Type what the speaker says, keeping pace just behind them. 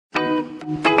Hello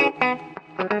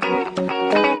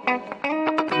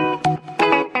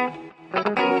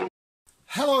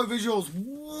visuals,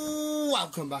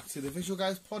 welcome back to the Visual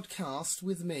Guys podcast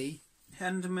with me.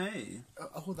 And me.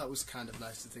 Oh, that was kind of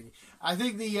nice to think. I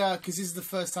think because this is the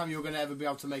first time you're going to ever be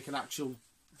able to make an actual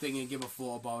thing and give a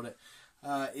thought about it,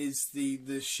 is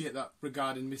the shit that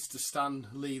regarding Mr. Stan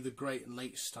Lee, the great and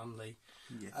late Stan Lee.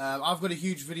 Yes. I've got a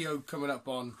huge video coming up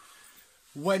on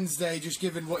Wednesday, just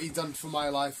giving what he's done for my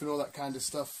life and all that kind of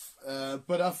stuff.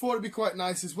 But I thought it'd be quite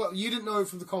nice as well. You didn't know it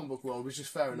from the comic book world, which is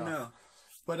fair enough. No.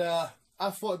 But I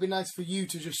thought it'd be nice for you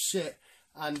to just sit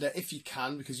and, if you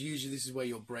can, because usually this is where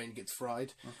your brain gets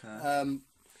fried. Okay.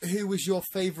 Who was your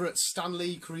favourite Stan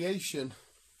Lee creation?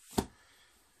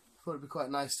 Thought it'd be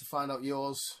quite nice to find out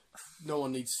yours. No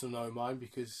one needs to know mine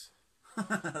because.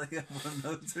 Everyone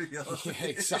knows who yours Yeah,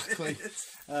 exactly.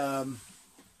 is.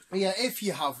 Yeah, if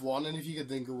you have one, and if you could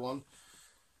think of one,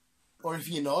 or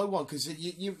if you know one, because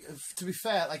you, to be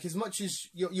fair, like as much as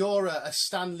you're a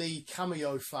Stan Lee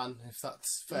cameo fan, if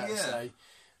that's fair to say,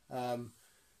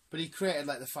 but he created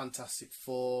like the Fantastic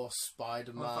Four,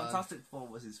 Spider-Man. Well, Fantastic Four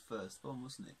was his first one,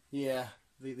 wasn't it? Yeah,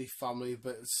 the family,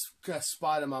 but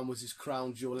Spider-Man was his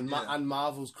crown jewel, and, and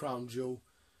Marvel's crown jewel,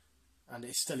 and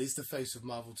it still is the face of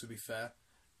Marvel. To be fair,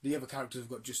 the other characters have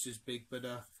got just as big, but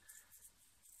I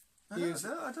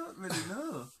don't really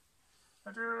know.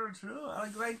 I don't know.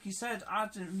 Like you said, I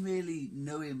didn't really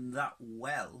know him that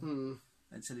well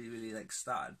until he really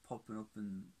started popping up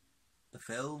in the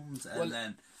films, and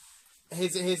then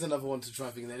here's another one to try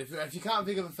and think of. Then, if you can't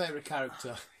think of a favourite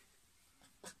character,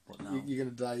 you're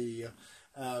gonna die here.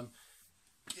 Do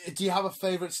you have a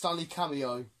favourite Stan Lee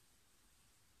cameo?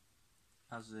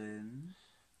 As in,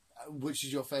 which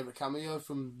is your favourite cameo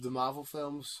from the Marvel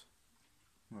films?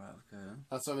 Right, okay.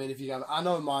 That's what I mean. If you can, I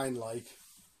know mine. Like,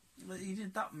 but he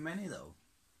did that many though.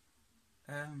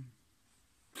 Off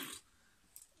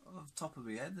the top of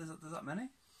my head, there's that many.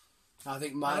 I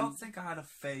think mine. I don't think I had a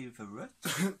favourite.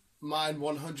 Mine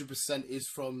 100% is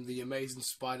from the Amazing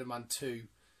Spider-Man 2.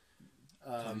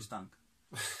 Tony Stank.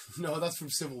 No, that's from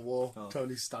Civil War. Oh.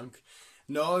 Tony Stank.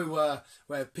 No,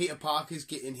 where Peter Parker's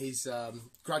getting his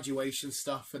graduation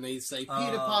stuff, and they say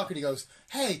Peter Parker, and he goes,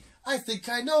 "Hey, I think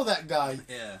I know that guy."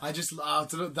 Yeah. I don't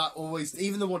know, that always,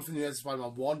 even the one from the Amazing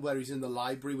Spider-Man 1, where he's in the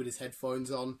library with his headphones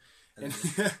on. And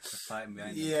fighting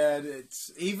behind him. Yeah,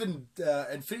 it's even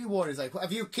Infinity War is like,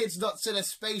 have you kids not seen a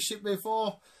spaceship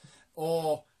before?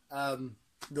 Or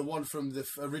the one from the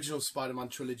original Spider-Man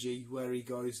trilogy where he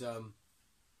goes,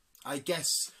 I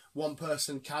guess one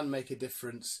person can make a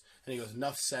difference, and he goes,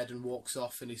 enough said, and walks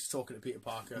off, and he's talking to Peter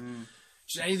Parker.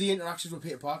 Just any of the interactions with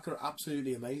Peter Parker are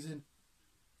absolutely amazing,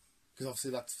 because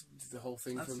obviously that's the whole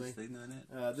thing for me. That's the thing,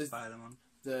 isn't it? Spider-Man.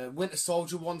 The Winter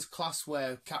Soldier one's class,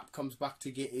 where Cap comes back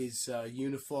to get his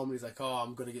uniform, and he's like, "Oh,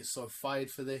 I'm gonna get so fired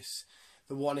for this."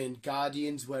 The one in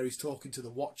Guardians where he's talking to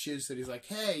the Watchers, and he's like,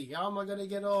 "Hey, how am I gonna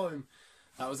get home?"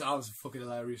 That was a fucking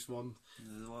hilarious one.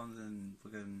 The ones in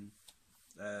fucking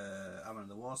Ant-Man and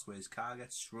the Wasp where his car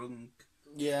gets shrunk.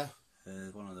 Yeah.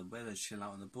 One of the brothers chilling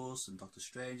out on the bus, and Doctor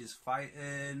Strange is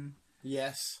fighting.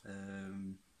 Yes.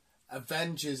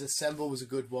 Avengers Assemble was a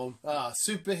good one.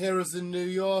 Superheroes in New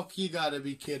York, you gotta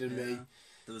be kidding me.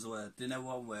 There was one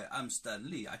where I'm Stan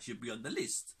Lee, I should be on the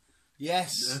list.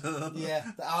 Yes.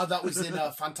 Yeah. That was in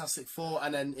Fantastic Four,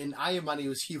 and then in Iron Man he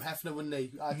was Hugh Hefner, wasn't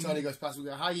he? Tony goes past and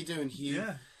goes, "How you doing, Hugh?"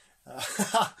 Yeah.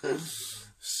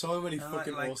 So many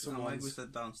fucking awesome ones. Like we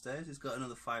said downstairs, he's got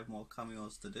another 5 more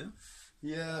cameos to do.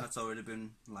 Yeah. That's already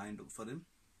been lined up for him.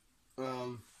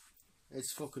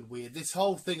 It's fucking weird. This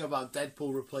whole thing about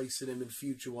Deadpool replacing him in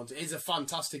future ones is a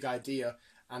fantastic idea,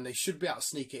 and they should be able to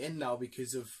sneak it in now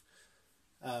because of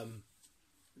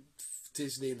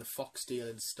Disney and the Fox deal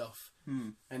and stuff.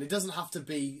 And it doesn't have to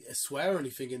be a swear or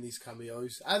anything in these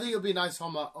cameos. I think it'll be a nice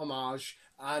homage,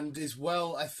 and as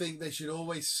well, I think they should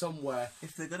always somewhere.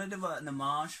 If they're gonna do an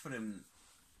homage for him,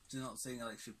 do you not think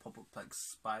like should pop up like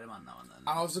Spider-Man now and then?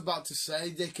 I was about to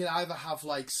say they could either have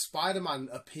like Spider-Man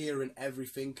appear in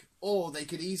everything, or they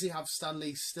could easily have Stan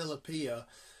Lee still appear,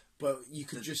 but you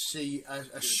could just see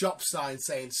a shop sign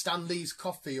saying Stan Lee's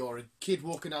Coffee, or a kid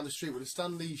walking down the street with a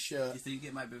Stan Lee shirt. Do you think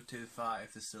it might be too far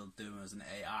if they're still doing it as an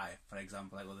AI, for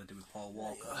example, like what they do with Paul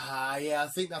Walker? Yeah, I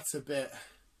think that's a bit.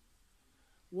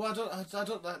 Well, I don't.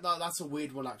 That's a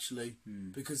weird one actually,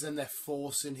 because then they're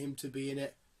forcing him to be in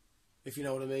it. If you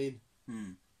know what I mean.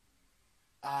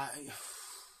 I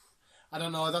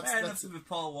don't know. That's with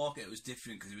Paul Walker, it was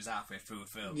different because he was halfway through a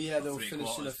film. Yeah, they were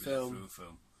finishing a film.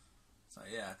 So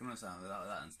yeah, I can understand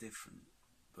that's different.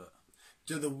 But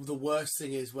the worst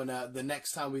thing is when the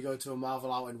next time we go to a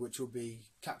Marvel outing, which will be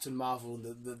Captain Marvel,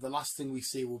 and the last thing we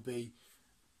see will be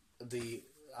the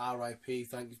R.I.P.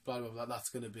 Thank you, blah blah blah. That's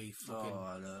going to be fucking.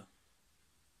 Oh, I know.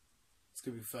 It's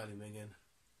going to be fairly minging.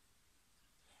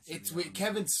 It's weird.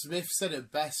 Kevin Smith said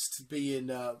it best, being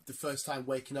the first time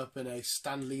waking up in a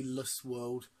Stanley-less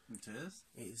world. It is.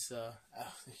 It's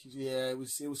yeah, it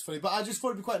was funny, but I just thought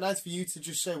it'd be quite nice for you to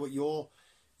just say what your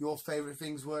favourite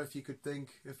things were, if you could think,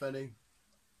 if any.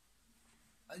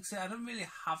 Like I say, I don't really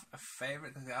have a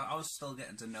favourite because I was still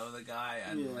getting to know the guy,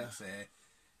 and like I say,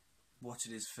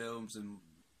 watching his films and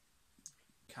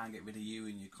Can't Get Rid of You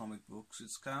in your comic books.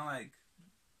 It's kind of like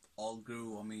all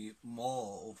grew on me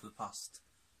more over the past,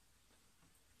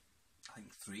 I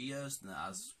think, 3 years than it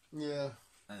has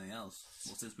anything else.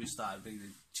 Well, since we started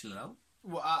really chilling out.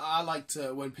 Well, I liked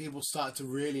when people started to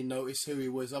really notice who he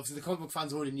was. Obviously, the comic book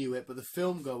fans already knew it, but the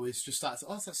film goers just started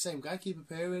to, it's that same guy, keep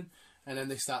appearing. And then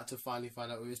they start to finally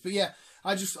find out who he is. But yeah,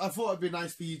 I thought it'd be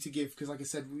nice for you to give, because like I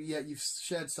said, you've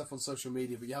shared stuff on social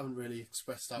media, but you haven't really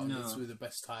expressed out, and it's really the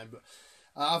best time. But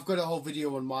I've got a whole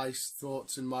video on my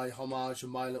thoughts and my homage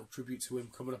and my little tribute to him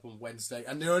coming up on Wednesday.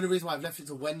 And the only reason why I've left it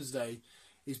to Wednesday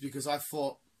is because I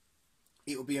thought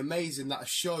it would be amazing that a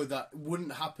show that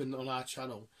wouldn't happen on our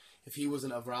channel if he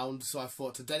wasn't around. So I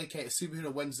thought to dedicate a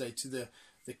Superhero Wednesday to the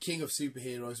king of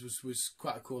superheroes was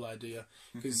quite a cool idea.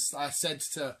 Because I said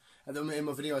in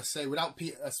my video, I say, without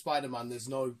Spider-Man, there's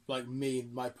no, like, me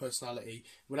and my personality.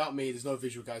 Without me, there's no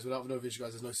Visual Guys. Without no Visual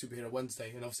Guys, there's no Superhero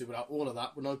Wednesday. And obviously, without all of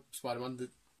that, with no Spider-Man,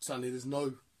 suddenly there's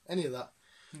no any of that.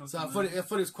 So I thought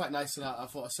it was quite nice of that. I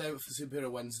thought I'd save it for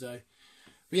Superhero Wednesday.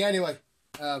 But yeah, anyway,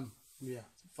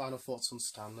 final thoughts on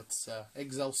Stan. Let's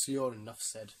Excelsior, enough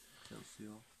said.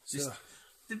 Excelsior.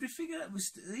 Did we figure out?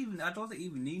 I don't think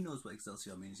even he knows what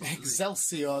Excelsior means.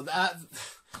 Excelsior.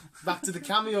 Back to the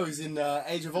cameos in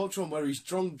Age of Ultron, where he's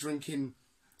drunk drinking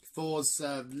Thor's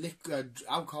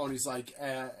alcohol, and he's like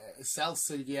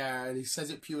Excelsior, and he says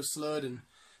it pure slurred and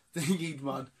thingy,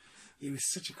 man. He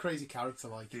was such a crazy character.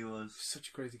 Like, he was such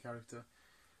a crazy character.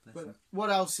 But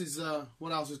what else is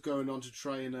going on to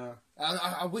try and?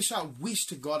 I wish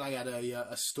to God I had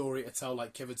a story to tell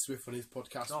like Kevin Smith on his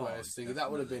podcast. Where I was thinking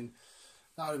that would have been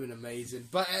amazing.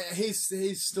 But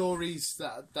his stories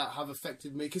that have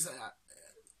affected me, because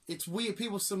it's weird.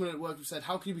 People, someone at work have said,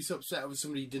 "How can you be so upset over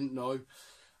somebody you didn't know?"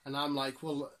 And I'm like,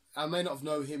 well, I may not have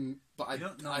known him, but I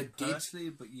did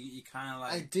personally. But you kind of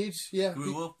like I did, yeah.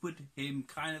 Grew up with him,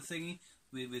 kind of thingy,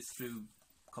 with through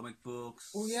comic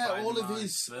books. Oh yeah, all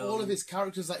of his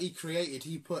characters that he created,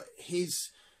 he put his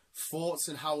thoughts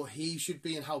and how he should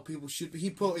be and how people should be. He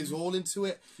put his all into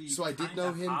it, so I did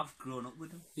know him. I've grown up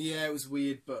with him. Yeah, it was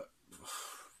weird, but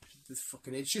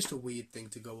it's just a weird thing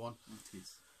to go on. It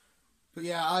is. But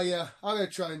yeah, I'm gonna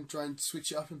try and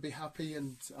switch it up and be happy.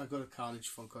 And I got a Carnage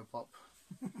Funko Pop.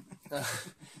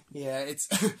 Yeah, it's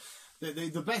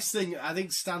the best thing. I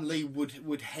think Stan Lee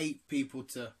would hate people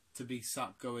to be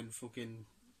sat going fucking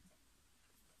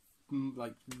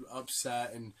like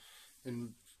upset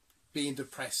and being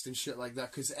depressed and shit like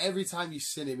that, because every time you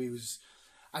seen him, he was.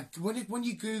 When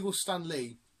you Google Stan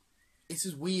Lee, it's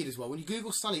as weird as well. When you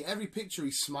Google Stan Lee, every picture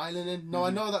he's smiling in. No, I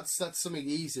know that's something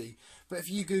easy, but if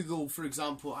you Google, for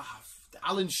example,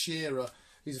 Alan Shearer,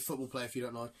 he's a football player. If you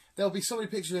don't know, there'll be so many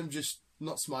pictures of him just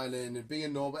not smiling and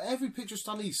being normal. But every picture of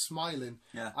Stan Lee is smiling.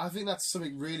 Yeah, I think that's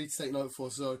something really to take note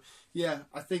for. So yeah,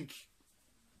 I think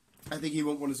he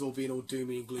won't want us all being all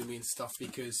doomy and gloomy and stuff,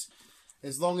 because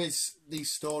as long as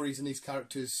these stories and these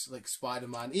characters like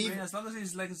Spider-Man, even as long as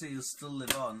his legacy will still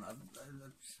live on, I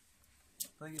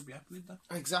think he'll be happy with that.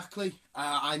 Exactly.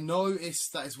 I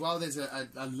noticed that as well. There's a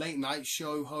late night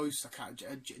show host.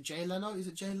 Jay Leno. Is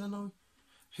it Jay Leno?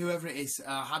 Whoever it is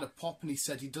had a pop, and he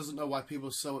said he doesn't know why people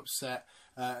are so upset.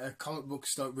 Comic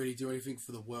books don't really do anything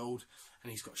for the world,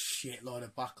 and he's got a shitload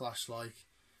of backlash. Like,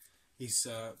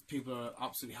 people are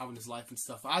absolutely having his life and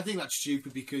stuff. I think that's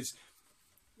stupid, because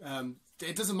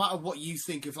it doesn't matter what you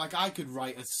think. If, like, I could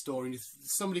write a story and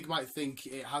somebody might think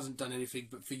it hasn't done anything,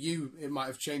 but for you it might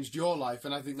have changed your life,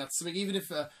 and I think that's something. Even if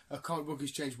a comic book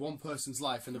has changed one person's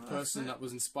life and the person that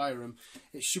was inspiring them,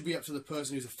 it should be up to the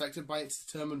person who's affected by it to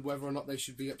determine whether or not they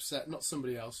should be upset, not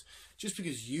somebody else. Just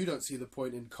because you don't see the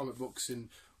point in comic books and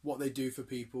what they do for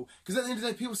people, because at the end of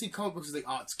the day, people see comic books as like,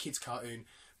 it's a kid's cartoon,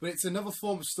 but it's another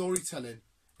form of storytelling.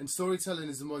 And storytelling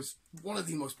is one of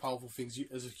the most powerful things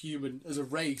as a human, as a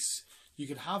race, you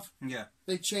can have. Yeah.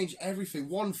 They change everything.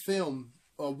 One film,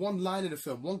 or one line in a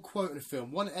film, one quote in a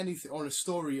film, one anything, or a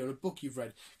story, or a book you've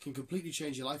read, can completely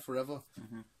change your life forever.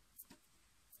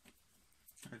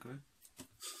 I agree.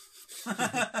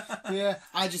 Yeah,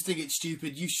 I just think it's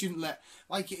stupid. You shouldn't let,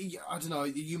 like, I don't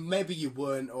know, maybe you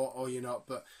weren't or you're not,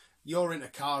 but you're into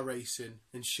car racing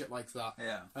and shit like that.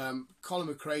 Yeah. Colin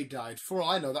McRae died. For all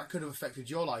I know, that could have affected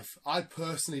your life. I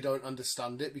personally don't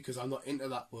understand it because I'm not into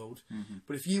that world. Mm-hmm.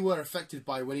 But if you were affected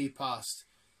by when he passed,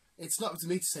 it's not up to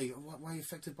me to say, why are you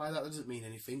affected by that? That doesn't mean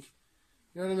anything.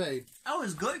 You know what I mean? I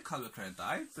was good Colin McRae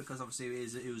died because obviously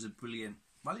he was a brilliant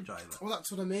rally driver. Well,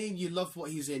 that's what I mean. You love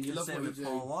what he's in. You love what he's doing.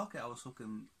 Paul Walker, I was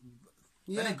fucking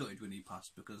very good when he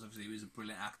passed because obviously he was a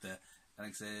brilliant actor. And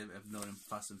like I say, I've known him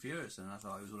Fast and Furious, and I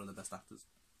thought he was one of the best actors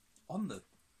on the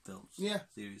films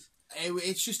series.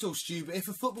 It's just all stupid. If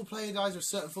a football player dies, or a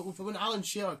certain football player, when Alan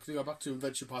Shearer, to go back to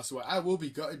eventually pass away, I will be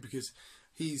gutted because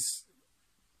he's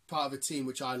part of a team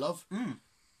which I love. Mm.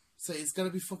 So it's going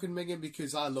to be fucking minging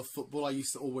because I love football. I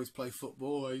used to always play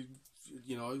football.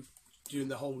 During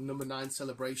the whole number 9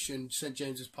 celebration, St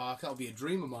James's Park, that'll be a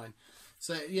dream of mine.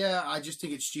 So, yeah, I just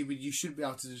think it's stupid. You shouldn't be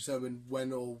able to determine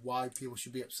when or why people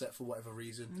should be upset for whatever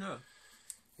reason. No.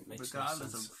 It makes regardless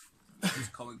no sense. of these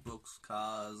comic books,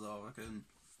 cars, or I don't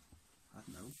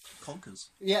know, conkers.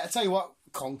 Yeah, I tell you what,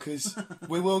 conkers.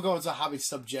 We will go on to a happy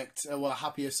subject, a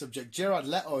happier subject. Jared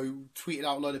Leto tweeted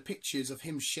out a load of pictures of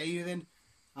him shaving,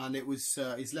 and it was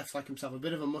he's left like himself a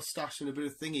bit of a mustache and a bit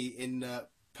of thingy in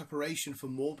preparation for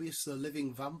Morbius, the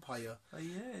living vampire. Oh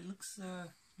yeah, it looks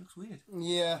weird.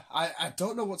 Yeah, I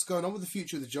don't know what's going on with the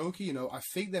future of the Joker. I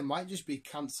think they might just be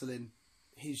cancelling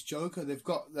his Joker. They've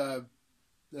got the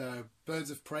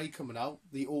Birds of Prey coming out,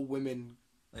 the all-women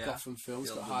Gotham film.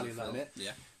 It's got Harley in it.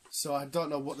 Yeah. So I don't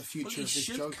know what the future of this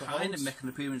Joker holds. He should kind of make an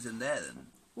appearance in there then.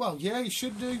 Well, yeah, he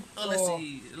should do.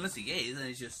 Unless he is, then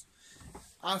he's just...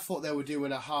 I thought they were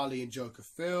doing a Harley and Joker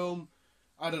film.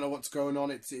 I don't know what's going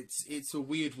on. It's a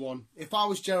weird one. If I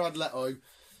was Jared Leto,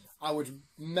 I would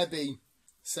maybe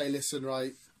say, listen,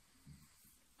 right,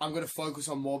 I'm going to focus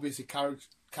on Morbius, a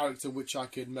character which I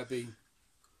could maybe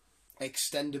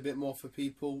extend a bit more for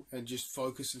people and just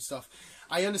focus and stuff.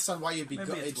 I understand why you'd be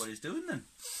gutted. Maybe that's what he's doing then.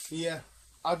 Yeah.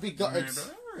 I'd be gutted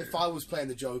if I was playing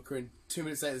the Joker and 2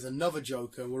 minutes later there's another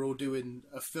Joker and we're all doing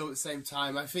a film at the same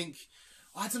time. I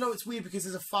don't know, it's weird because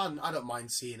as a fan, I don't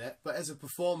mind seeing it, but as a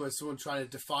performer, as someone trying to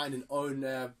define and own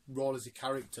their role as a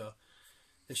character,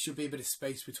 there should be a bit of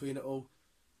space between it all.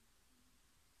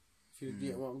 If you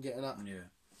get what I'm getting at. Yeah.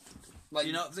 Like, do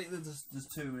you not think that there's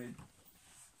too many...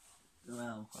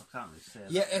 Well, I can't really say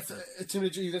that. Yeah,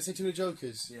 you're going to say too many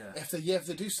Jokers? Yeah. If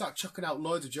they do start chucking out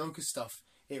loads of Joker stuff,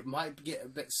 it might get a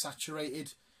bit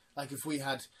saturated. Like if we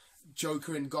had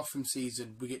Joker in Gotham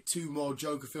season, we get 2 more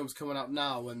Joker films coming out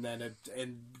now, and then a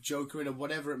Joker in a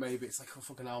whatever it may be. It's like, oh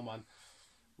fucking hell, man.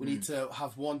 We need to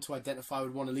have one to identify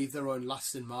with, one to leave their own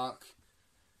lasting mark.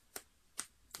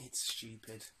 It's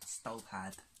stupid. Still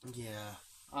had. Yeah.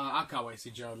 I can't wait to see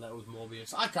Jared Leto's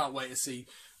Morbius. I can't wait to see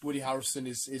Woody Harrelson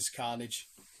is Carnage.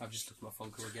 I've just looked at my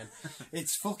Funko again.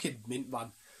 It's fucking mint,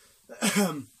 man.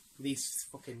 These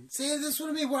fucking... See, that's what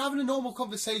I mean. We're having a normal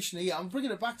conversation here. I'm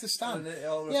bringing it back to Stan. And it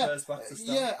all refers back to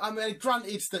Stan. Yeah, I mean,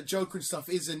 granted that Joker and stuff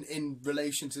isn't in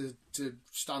relation to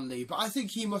Stan Lee, but I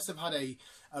think he must have had a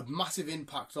massive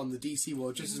impact on the DC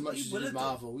world just as much as he did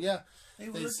Marvel. Yeah. He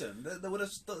would have done. They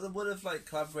would have like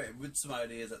collaborated with some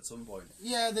ideas at some point.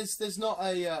 Yeah, there's not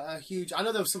a huge. I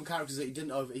know there were some characters that he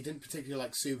didn't particularly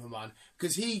like Superman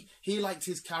because he liked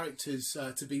his characters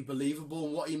to be believable.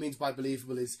 And what he means by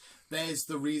believable is there's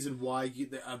the reason why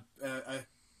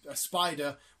a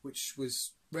spider, which was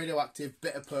radioactive,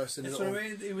 bitter person. That's what I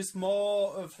mean. It was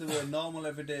more of the normal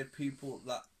everyday people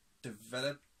that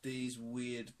developed these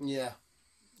weird. Yeah,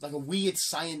 like a weird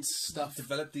science stuff.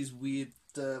 Developed these weird.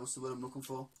 What's the word I'm looking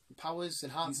for? Powers,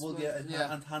 enhancements.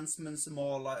 Well, enhancements are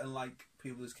more like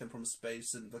people who came from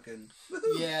space and fucking.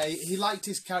 Yeah, he liked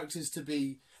his characters to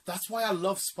be. That's why I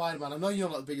love Spider-Man. I know you're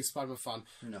not the biggest Spider-Man fan,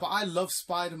 but I love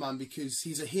Spider-Man because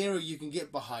he's a hero you can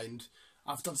get behind.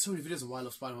 I've done so many videos on why I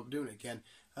love Spider-Man. I'm doing it again.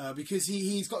 Because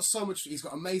he's got so much, he's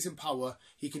got amazing power,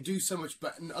 he can do so much,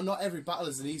 but not every battle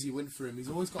is an easy win for him. He's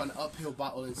always got an uphill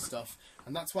battle and stuff,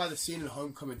 and that's why the scene in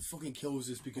Homecoming fucking kills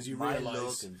us, because you realise...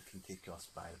 Logan can kick your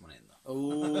Spider-Man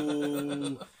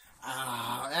in though.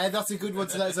 Oh, that's a good one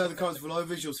to let us know in the comments below.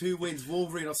 Visuals, who wins,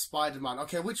 Wolverine or Spider-Man?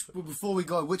 Okay, before we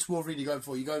go, which Wolverine are you going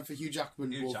for? You're going for Hugh Jackman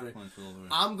Wolverine? Wolverine.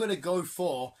 I'm going to go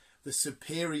for the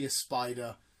Superior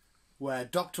Spider, where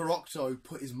Dr. Octo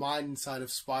put his mind inside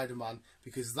of Spider-Man,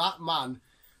 because that man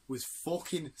was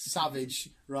fucking savage,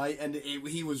 right? And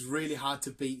he was really hard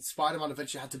to beat. Spider-Man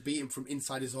eventually had to beat him from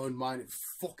inside his own mind. It's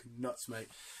fucking nuts, mate.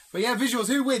 But yeah, visuals,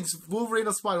 who wins? Wolverine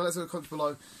or Spider-Man? Let's go in the comments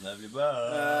below. Love you,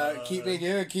 bye. Keep being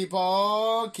you, keep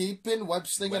on, keeping web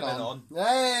slinging on.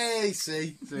 Hey,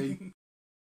 see.